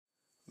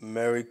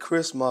Merry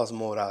Christmas,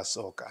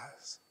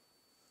 Morasokas.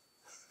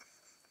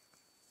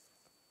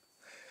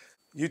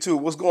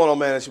 YouTube, what's going on,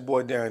 man? It's your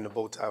boy Darren, the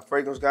Bowtie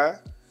Fragrance Guy.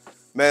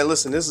 Man,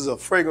 listen, this is a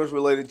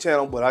fragrance-related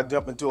channel, but I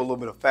jump into a little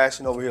bit of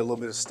fashion over here, a little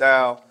bit of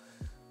style,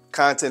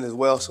 content as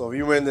well. So if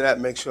you're into that,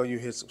 make sure you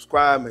hit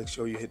subscribe. Make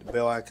sure you hit the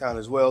bell icon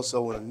as well,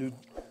 so when a new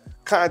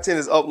content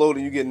is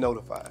uploaded, you get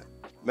notified.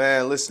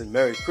 Man, listen,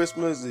 Merry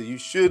Christmas. You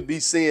should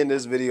be seeing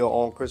this video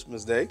on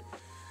Christmas Day.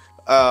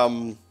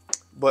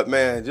 But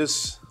man,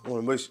 just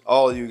want to wish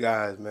all of you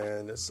guys,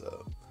 man, it's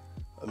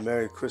a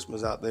Merry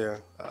Christmas out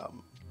there.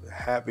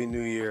 Happy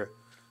New Year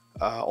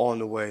on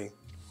the way.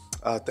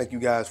 Thank you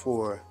guys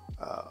for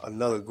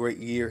another great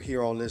year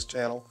here on this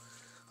channel.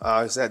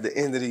 It's at the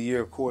end of the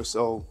year, of course,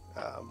 so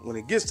when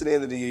it gets to the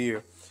end of the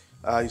year,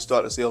 you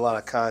start to see a lot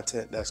of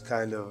content that's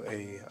kind of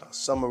a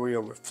summary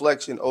or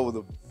reflection over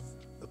the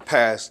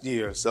past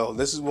year. So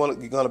this is going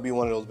to be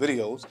one of those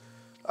videos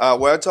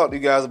where I talk to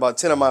you guys about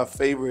 10 of my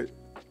favorite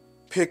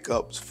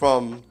pickups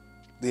from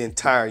the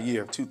entire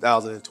year of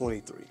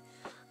 2023.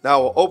 Now, I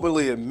will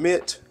openly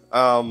admit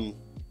I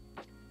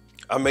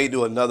may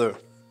do another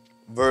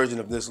version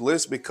of this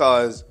list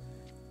because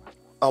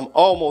I'm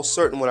almost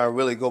certain when I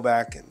really go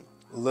back and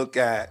look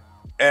at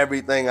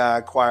everything I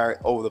acquired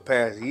over the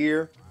past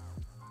year,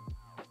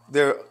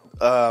 there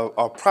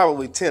are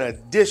probably 10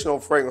 additional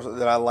fragrances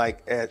that I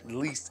like at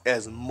least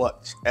as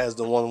much as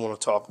the one I want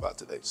to talk about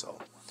today. So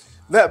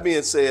that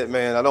being said,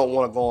 man, I don't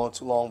want to go on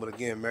too long, but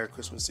again, Merry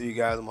Christmas to you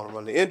guys. I'm going to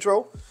run the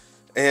intro.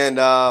 And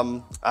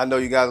I know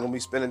you guys are going to be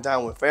spending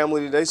time with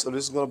family today, so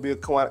this is going to be a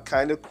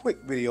kind of quick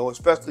video,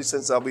 especially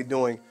since I'll be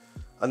doing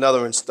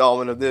another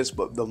installment of this.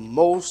 But the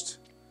most,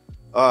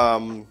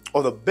 or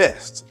the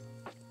best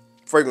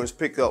fragrance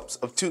pickups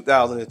of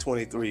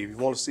 2023. If you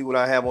want to see what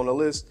I have on the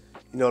list,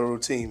 you know the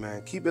routine,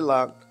 man. Keep it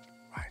locked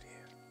right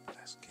here.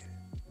 Let's get it.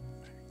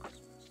 Merry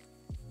Christmas.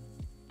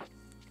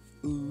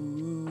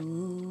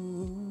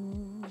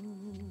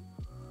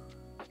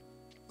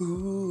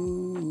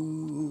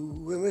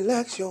 Ooh,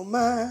 relax your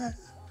mind.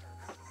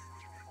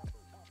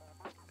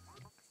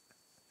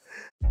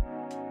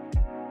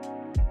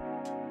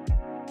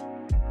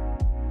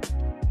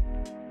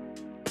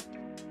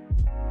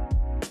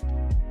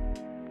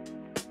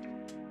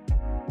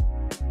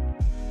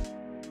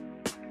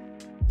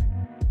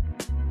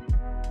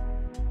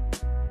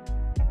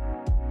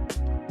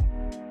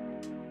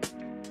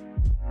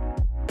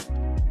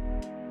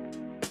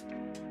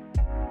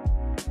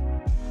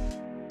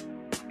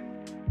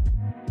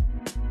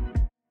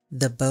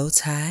 The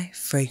Bowtie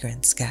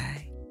Fragrance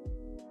Guy.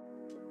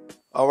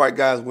 All right,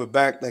 guys, we're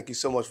back. Thank you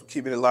so much for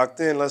keeping it locked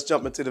in. Let's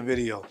jump into the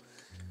video.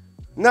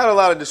 Not a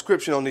lot of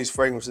description on these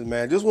fragrances,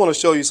 man. Just want to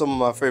show you some of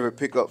my favorite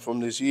pickups from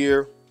this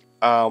year.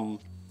 From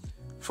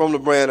the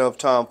brand of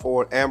Tom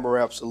Ford, Amber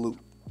Absolute.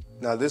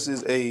 Now, this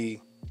is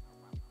a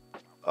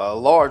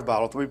large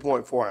bottle,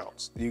 3.4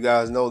 ounce. You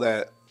guys know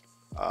that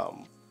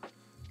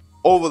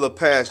over the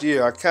past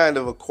year, I kind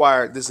of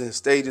acquired this in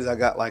stages. I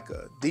got like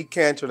a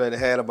decanter that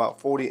had about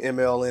 40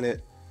 ml in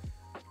it.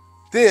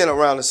 Then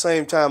around the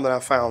same time that I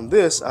found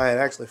this, I had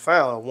actually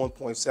found a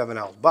 1.7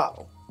 ounce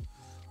bottle.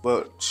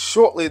 But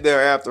shortly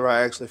thereafter,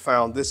 I actually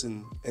found this,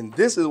 and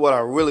this is what I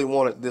really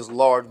wanted, this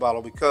large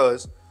bottle,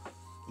 because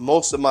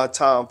most of my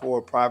Tom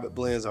Ford private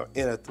blends are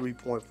in a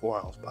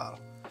 3.4 ounce bottle.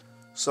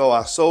 So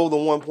I sold the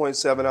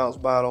 1.7 ounce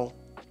bottle,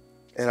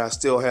 and I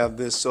still have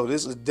this. So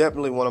this is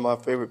definitely one of my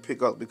favorite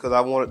pickups because I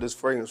wanted this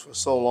fragrance for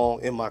so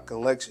long in my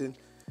collection.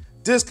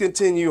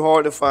 Discontinued,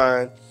 hard to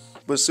find,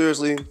 but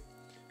seriously,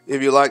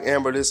 if you like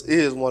amber, this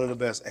is one of the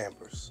best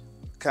ambers.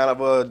 Kind of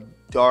a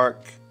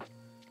dark,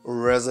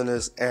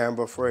 resinous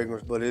amber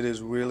fragrance, but it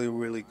is really,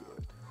 really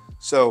good.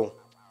 So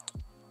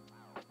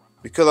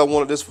because I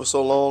wanted this for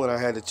so long and I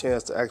had the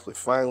chance to actually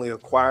finally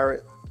acquire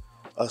it,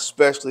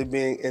 especially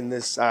being in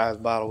this size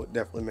bottle, it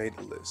definitely made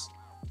the list.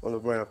 From the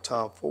brand of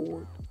Tom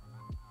Ford,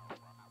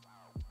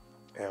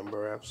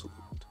 Amber Absolute.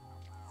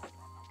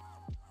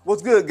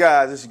 What's good,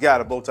 guys? It's your guy,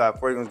 the Bowtie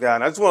Fragrance Guy,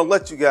 and I just want to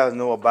let you guys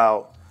know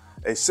about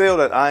a sale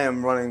that I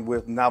am running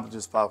with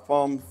Navitus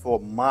Parfums for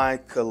my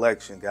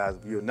collection, guys.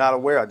 If you're not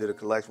aware, I did a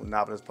collection with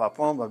Navitus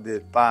Parfums. I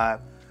did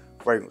 5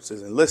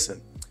 fragrances, and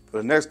listen, for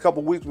the next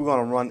couple weeks, we're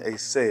going to run a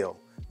sale.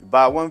 If you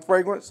buy 1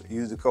 fragrance,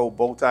 use the code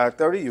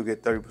Bowtie30, you'll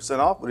get 30%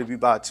 off. But if you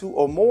buy 2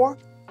 or more,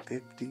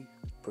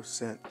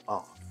 50%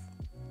 off.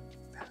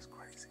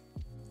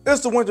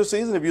 It's the winter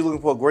season. If you're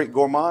looking for a great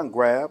gourmand,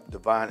 grab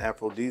Divine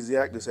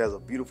Aphrodisiac. This has a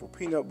beautiful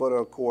peanut butter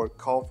accord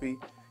coffee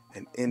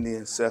and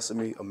Indian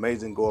sesame,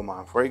 amazing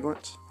gourmand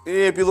fragrance.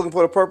 If you're looking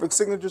for the perfect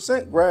signature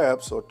scent,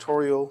 grab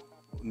Sartorial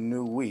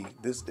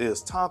Nuit. This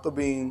is tonka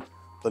bean,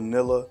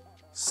 vanilla,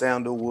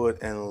 sandalwood,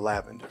 and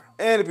lavender.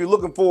 And if you're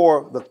looking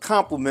for the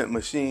compliment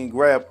machine,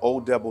 grab Eau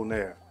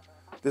Debonair.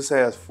 This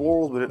has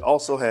florals, but it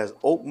also has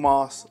oak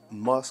moss,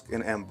 musk,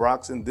 and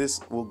ambroxan.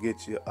 This will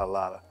get you a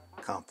lot of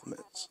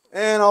compliments.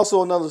 And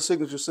also another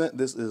signature scent.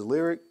 This is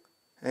Lyrik.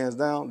 Hands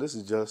down, this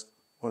is just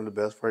one of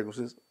the best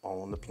fragrances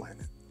on the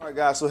planet. All right,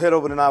 guys, so head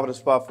over to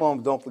Navitus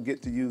Parfums. Don't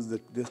forget to use the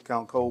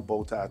discount code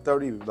BOWTIE30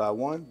 if you buy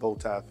one,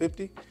 BOWTIE50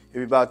 if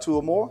you buy 2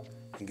 or more,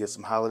 and get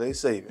some holiday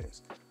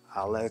savings.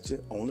 I'll at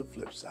you on the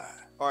flip side.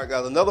 All right,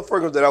 guys, another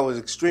fragrance that I was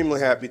extremely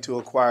happy to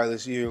acquire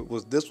this year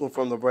was this one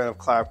from the brand of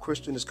Clive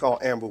Christian. It's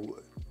called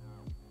Amberwood.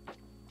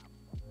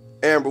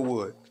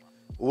 Amberwood.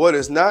 What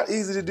is not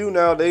easy to do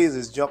nowadays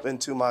is jump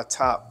into my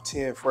top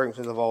 10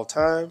 fragrances of all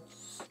time,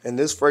 and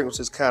this fragrance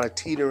is kind of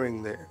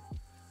teetering there.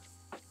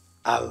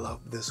 I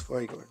love this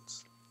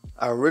fragrance.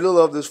 I really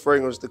love this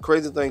fragrance. The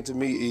crazy thing to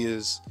me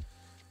is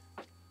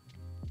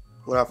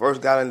when I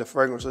first got into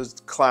fragrances,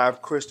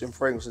 Clive Christian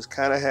fragrances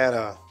kind of had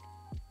a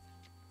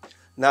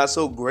not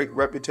so great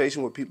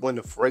reputation with people in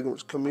the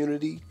fragrance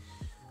community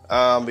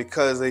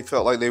because they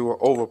felt like they were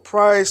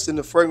overpriced and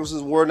the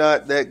fragrances were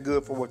not that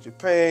good for what you're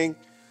paying.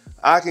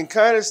 I can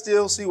kind of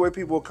still see where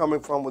people are coming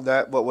from with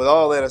that, but with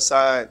all that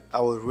aside,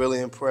 I was really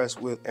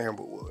impressed with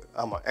Amberwood.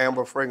 I'm an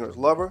amber fragrance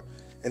lover,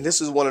 and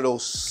this is one of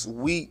those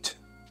sweet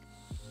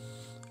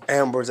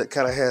ambers that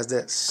kind of has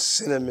that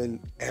cinnamon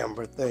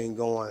amber thing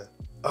going.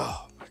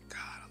 Oh my God,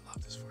 I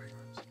love this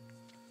fragrance.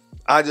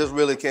 I just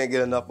really can't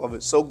get enough of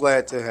it. So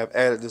glad to have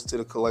added this to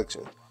the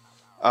collection.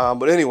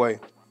 But anyway,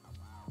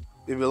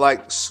 if you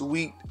like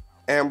sweet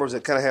ambers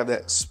that kind of have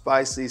that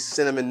spicy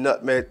cinnamon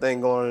nutmeg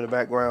thing going on in the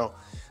background,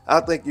 I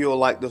think you'll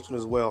like this one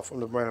as well from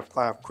the brand of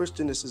Clive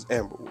Christian. This is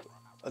Amberwood.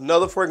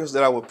 Another fragrance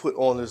that I would put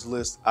on this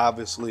list,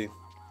 obviously.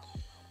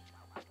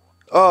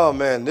 Oh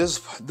man,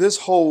 this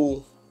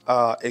whole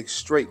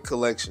Extrait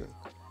collection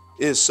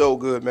is so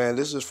good, man.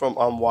 This is from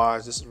Homme.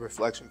 This is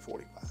Reflection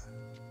 45.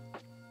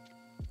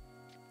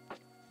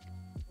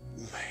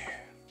 Man,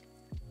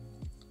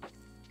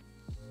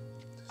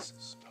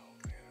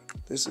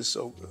 this is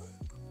so good.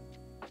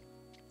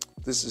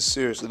 This is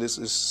seriously, this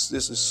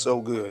is so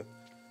good.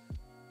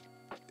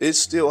 It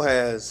still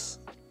has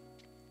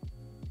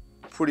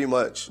pretty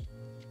much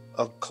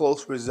a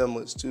close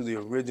resemblance to the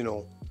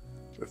original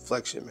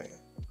Reflection Man,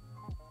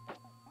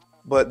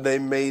 but they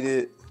made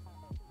it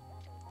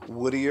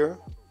woodier,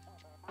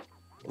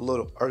 a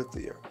little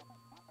earthier.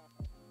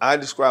 I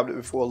described it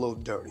before a little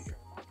dirtier.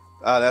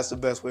 That's the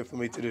best way for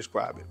me to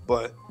describe it.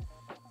 But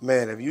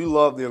man, if you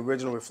love the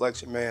original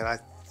Reflection Man, I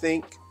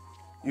think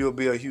you'll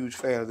be a huge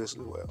fan of this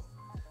as well.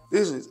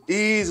 This is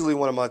easily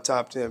one of my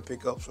top 10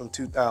 pickups from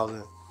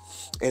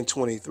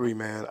 2023,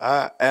 man.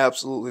 I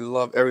absolutely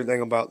love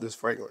everything about this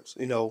fragrance.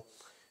 You know,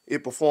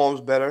 it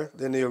performs better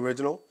than the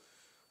original.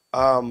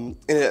 And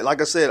like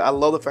I said, I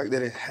love the fact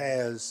that it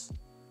has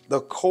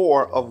the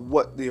core of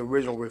what the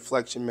original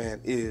Reflection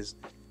Man is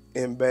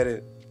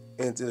embedded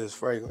into this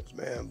fragrance,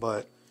 man.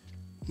 But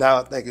now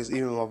I think it's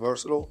even more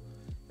versatile.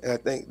 And I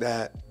think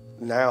that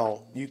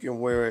now you can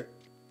wear it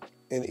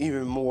in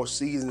even more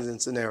seasons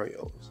and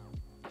scenarios.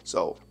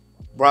 So,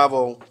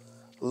 bravo.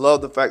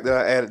 Love the fact that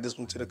I added this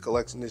one to the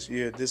collection this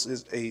year. This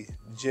is a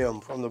gem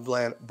from the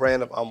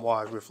brand of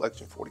Homme,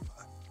 Reflection 45.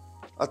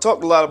 I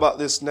talked a lot about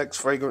this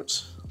next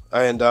fragrance,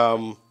 and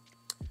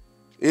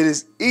it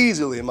is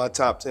easily in my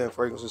top 10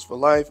 fragrances for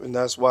life, and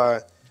that's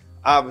why,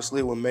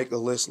 obviously, we'll make a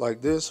list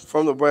like this.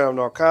 From the brand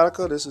of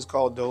Narcotica, this is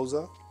called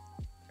Doza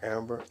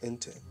Amber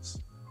Intense.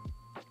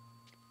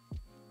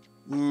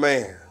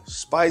 Man,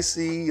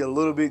 spicy, a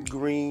little bit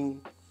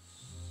green,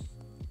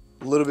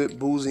 a little bit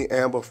boozy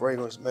amber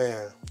fragrance,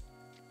 man.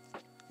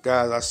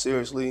 Guys, I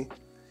seriously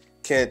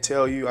can't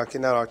tell you, I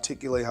cannot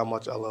articulate how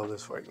much I love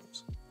this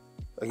fragrance.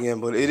 Again,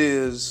 but it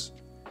is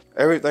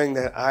everything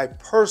that I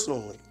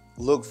personally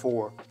look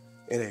for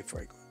in a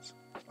fragrance.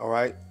 All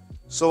right?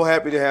 So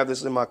happy to have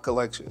this in my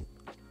collection.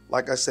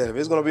 Like I said, if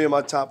it's going to be in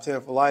my top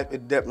 10 for life,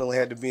 it definitely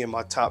had to be in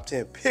my top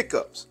 10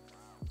 pickups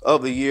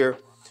of the year.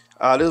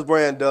 This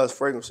brand does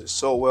fragrances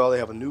so well. They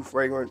have a new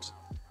fragrance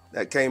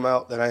that came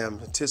out that I am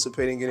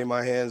anticipating getting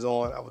my hands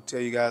on. I will tell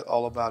you guys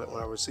all about it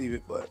when I receive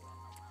it, but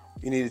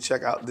you need to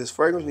check out this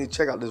fragrance. You need to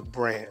check out this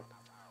brand.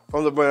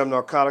 From the brand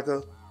of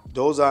Narcotica,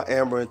 Doza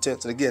Amber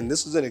Intense. And again,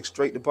 this is an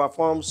Acqu Di Gio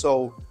Profondo,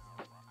 so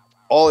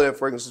all of their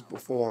fragrances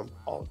perform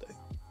all day.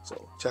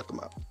 So check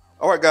them out.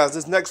 All right, guys,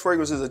 this next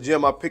fragrance is a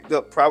gem I picked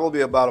up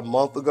probably about a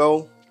month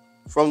ago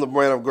from the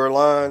brand of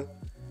Guerlain.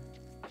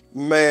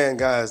 Man,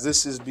 guys,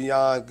 this is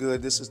beyond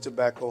good. This is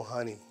Tobacco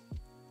Honey.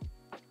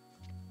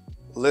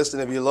 Listen,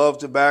 if you love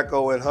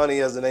tobacco and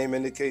honey, as the name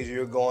indicates,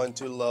 you're going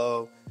to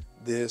love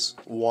this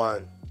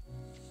one.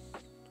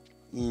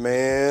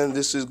 Man,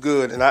 this is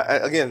good. And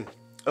again,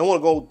 I don't want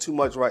to go too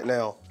much right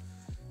now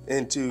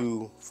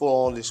into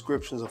full-on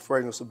descriptions of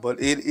fragrances,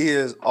 but it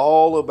is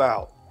all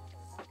about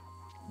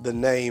the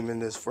name in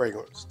this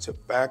fragrance,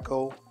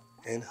 tobacco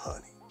and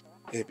honey.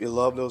 If you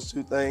love those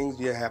two things,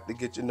 you have to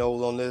get your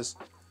nose on this.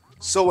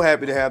 So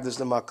happy to have this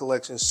in my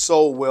collection.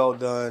 So well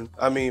done.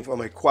 I mean,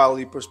 from a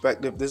quality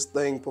perspective, this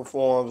thing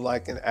performs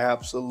like an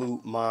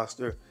absolute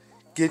monster.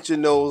 Get your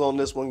nose on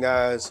this one,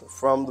 guys,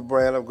 from the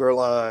brand of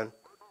Guerlain,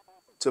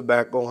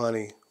 Tobacco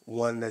Honey,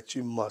 one that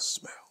you must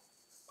smell.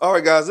 All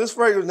right, guys, this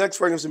fragrance, next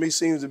fragrance to me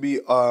seems to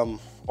be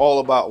all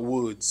about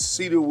woods,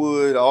 cedar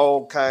wood,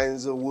 all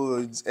kinds of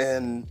woods.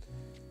 And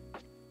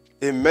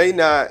It may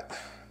not,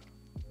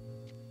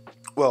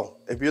 well,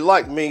 if you're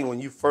like me,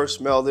 when you first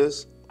smell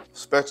this,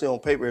 especially on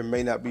paper, it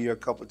may not be your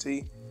cup of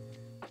tea.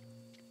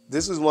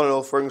 This is one of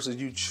those fragrances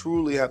you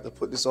truly have to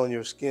put this on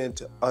your skin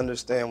to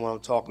understand what I'm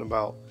talking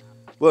about.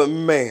 But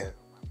man,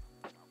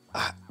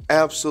 I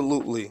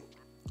absolutely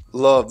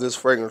love this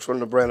fragrance from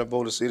the brand of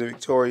Bottega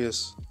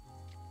Victorious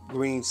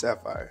Green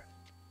Sapphire.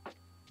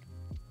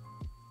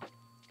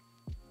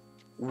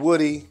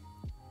 Woody,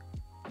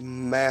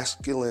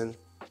 masculine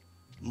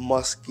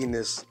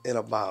muskiness in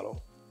a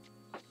bottle.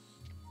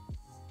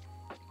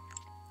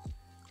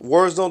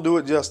 Words don't do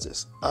it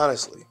justice,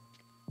 honestly.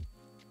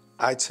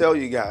 I tell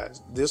you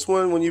guys, this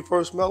one, when you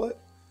first smell it,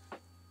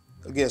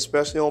 again,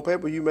 especially on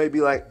paper, you may be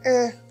like,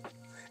 eh.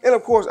 And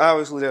of course,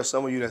 obviously, there's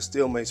some of you that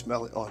still may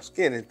smell it on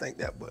skin and think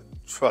that, but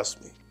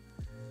trust me.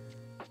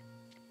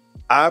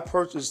 I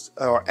purchased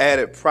or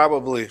added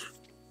probably,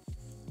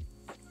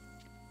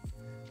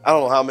 I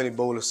don't know how many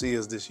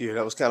Bottega this year.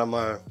 That was kind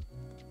of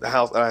the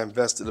house that I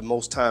invested the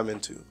most time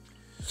into.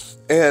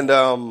 And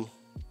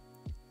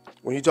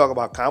when you talk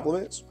about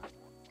compliments,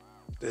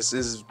 this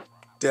is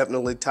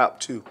definitely top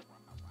two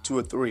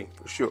or three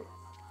for sure.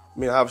 I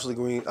mean, obviously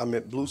green, I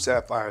meant blue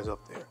sapphires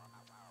up there,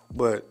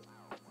 but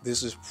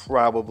this is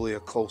probably a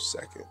close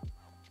second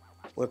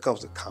when it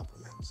comes to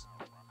compliments.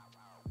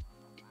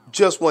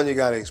 Just one you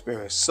gotta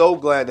experience. So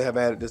glad to have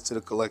added this to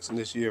the collection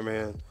this year,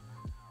 man.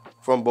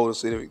 From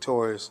Bottega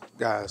Victorious,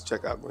 guys,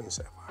 check out Green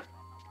Sapphire.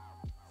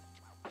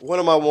 One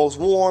of my most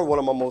worn, one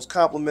of my most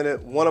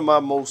complimented, one of my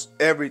most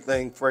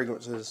everything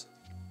fragrances.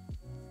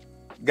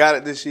 Got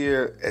it this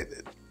year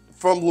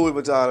from Louis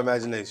Vuitton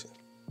Imagination.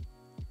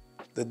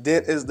 The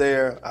dent is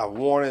there. I've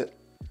worn it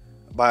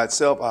by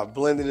itself. I've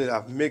blended it.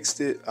 I've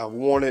mixed it. I've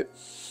worn it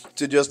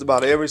to just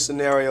about every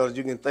scenario that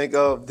you can think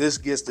of. This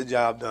gets the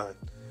job done.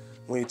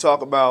 When you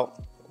talk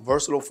about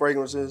versatile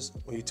fragrances,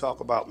 when you talk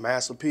about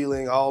mass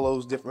appealing, all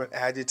those different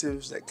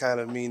adjectives that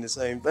kind of mean the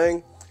same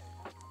thing,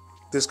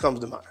 this comes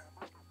to mind.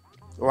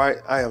 Right?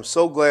 I am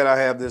so glad I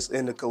have this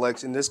in the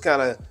collection. This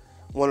kind of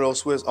one of those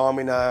Swiss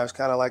Army knives,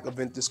 kind of like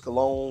Aventus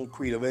Cologne,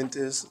 Creed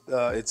Aventus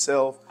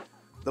itself,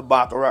 the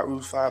Baccarat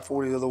Rouge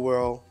 540 of the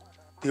world,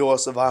 Dior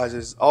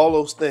Sauvages, all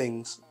those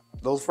things,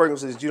 those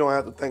fragrances, you don't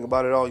have to think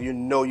about it all. You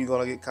know you're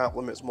going to get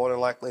compliments more than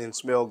likely and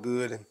smell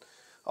good and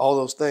all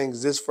those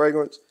things. This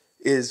fragrance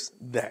is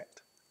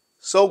that.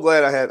 So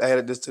glad I had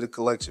added this to the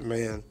collection,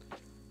 man.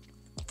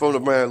 From the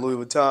brand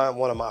Louis Vuitton,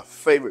 one of my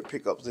favorite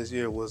pickups this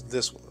year was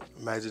this one,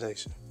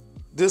 Imagination.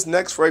 This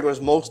next fragrance,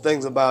 most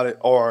things about it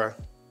are,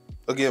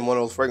 again, one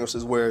of those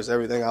fragrances where it's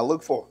everything I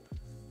look for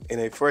in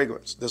a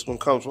fragrance. This one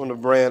comes from the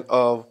brand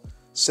of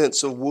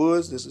Scents of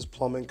Woods. This is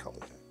Plum and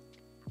Cognac.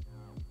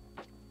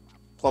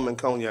 Plum and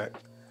Cognac.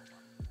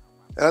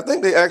 And I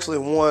think they actually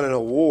won an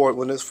award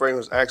when this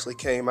fragrance actually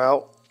came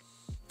out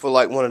for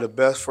like one of the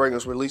best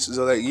fragrance releases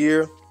of that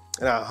year.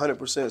 And I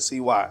 100% see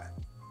why.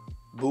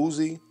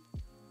 Boozy,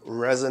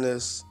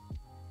 resinous,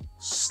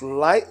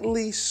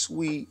 slightly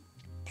sweet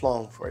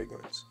plum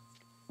fragrance.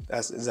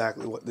 That's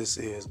exactly what this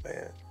is,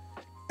 man.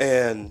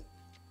 And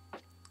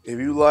if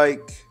you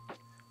like,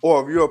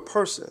 or if you're a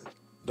person,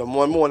 the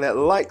one more that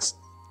likes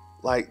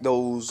like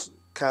those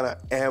kind of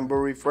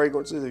ambery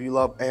fragrances, if you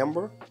love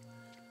amber,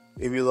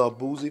 if you love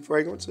boozy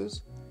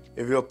fragrances,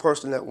 if you're a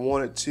person that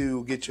wanted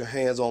to get your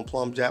hands on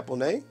Plum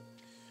Japonais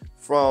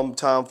from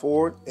Tom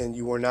Ford and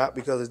you were not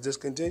because it's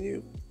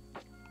discontinued,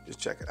 just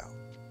check it out.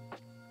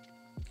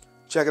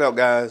 Check it out,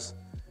 guys.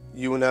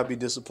 You will not be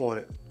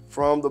disappointed.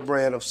 From the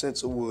brand of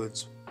Scents of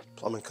Woods,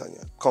 Plum and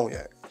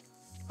Cognac.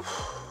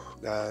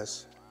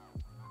 Guys,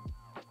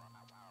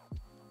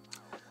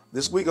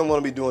 this week I'm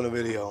going to be doing a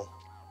video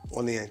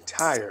on the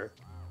entire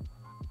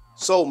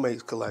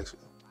Soulmates collection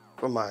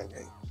from Mind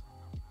Games.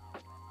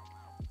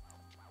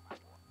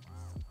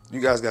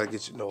 You guys got to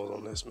get your nose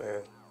on this,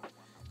 man.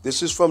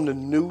 This is from the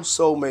new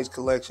Soulmates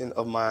collection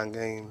of Mind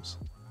Games.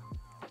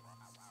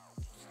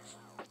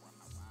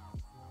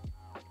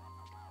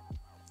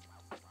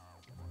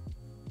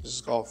 This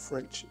is called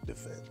French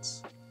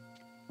Defense.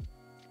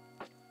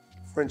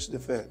 French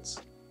Defense.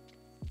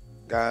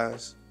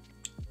 Guys,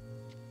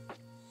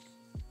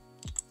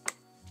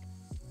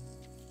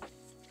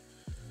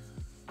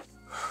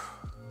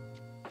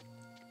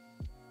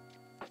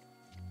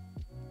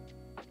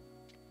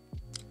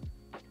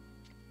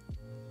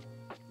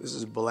 this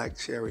is black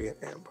cherry and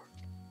amber.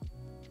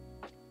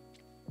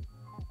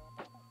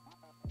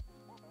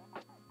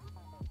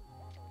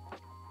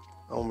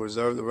 I'm going to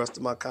reserve the rest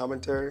of my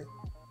commentary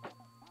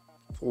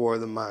for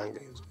the Mind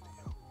Games video.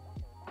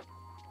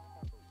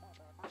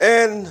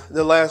 And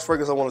the last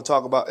fragrance I want to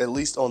talk about, at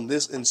least on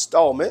this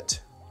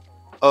installment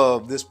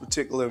of this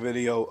particular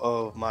video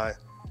of my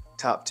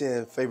top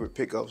 10 favorite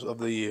pickups of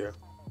the year,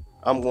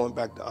 I'm going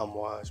back to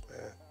Amouage,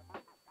 man.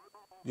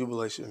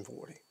 Jubilation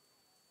 40.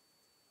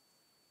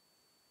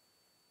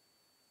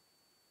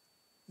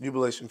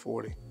 Jubilation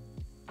 40.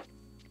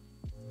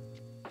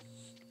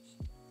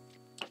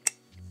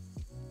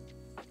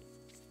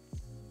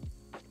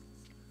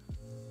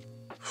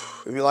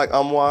 If you like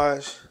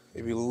Amouage,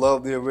 if you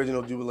love the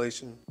original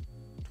Jubilation,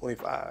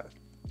 $25.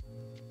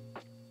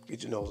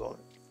 Get your nose on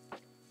it.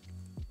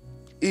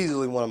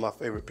 Easily one of my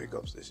favorite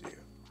pickups this year.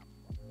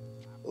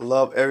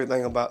 Love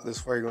everything about this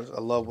fragrance.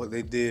 I love what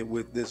they did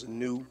with this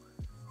new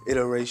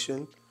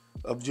iteration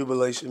of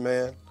Jubilation,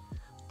 man.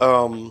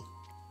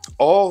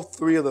 All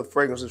three of the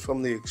fragrances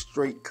from the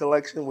Straight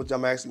collection, which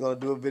I'm actually going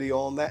to do a video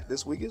on that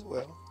this week as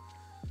well.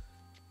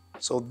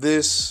 So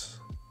this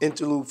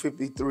Interlude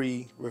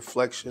 53,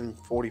 Reflection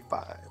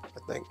 45,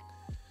 I think.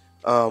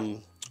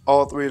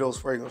 All three of those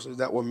fragrances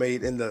that were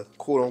made in the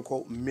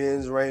quote-unquote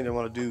men's range. I'm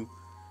going to do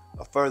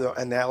a further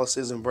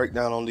analysis and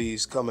breakdown on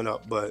these coming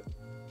up, but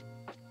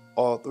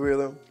all three of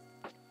them,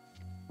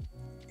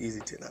 easy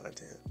 10 out of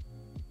 10.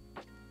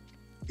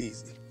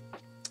 Easy.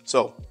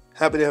 So,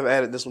 happy to have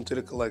added this one to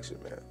the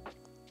collection, man.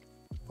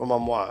 From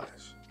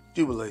Amouage,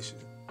 Jubilation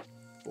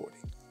 40.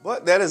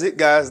 But that is it,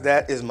 guys.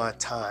 That is my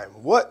time.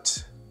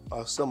 What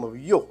are some of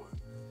your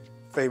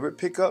favorite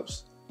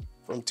pickups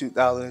from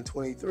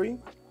 2023?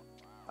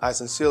 I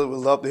sincerely would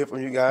love to hear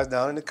from you guys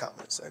down in the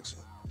comment section.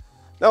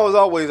 Now, as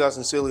always, I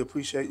sincerely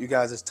appreciate you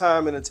guys'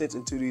 time and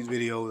attention to these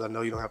videos. I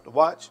know you don't have to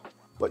watch,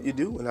 but you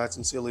do, and I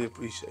sincerely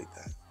appreciate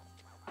that.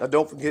 Now,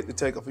 don't forget to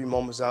take a few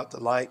moments out to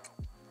like,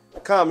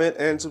 comment,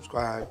 and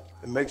subscribe,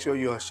 and make sure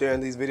you are sharing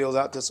these videos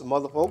out to some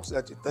other folks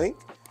that you think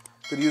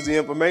could use the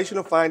information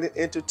or find it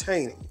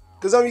entertaining.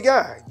 Because I'm your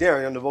guy,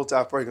 Darren, I'm the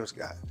Bowtie Fragrance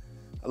Guy.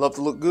 I love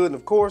to look good, and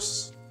of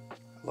course,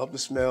 I love to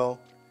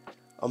smell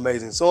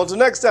amazing. So until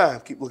next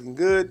time, keep looking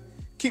good,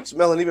 keep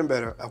smelling even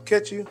better. I'll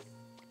catch you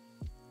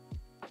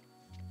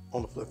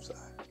on the flip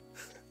side.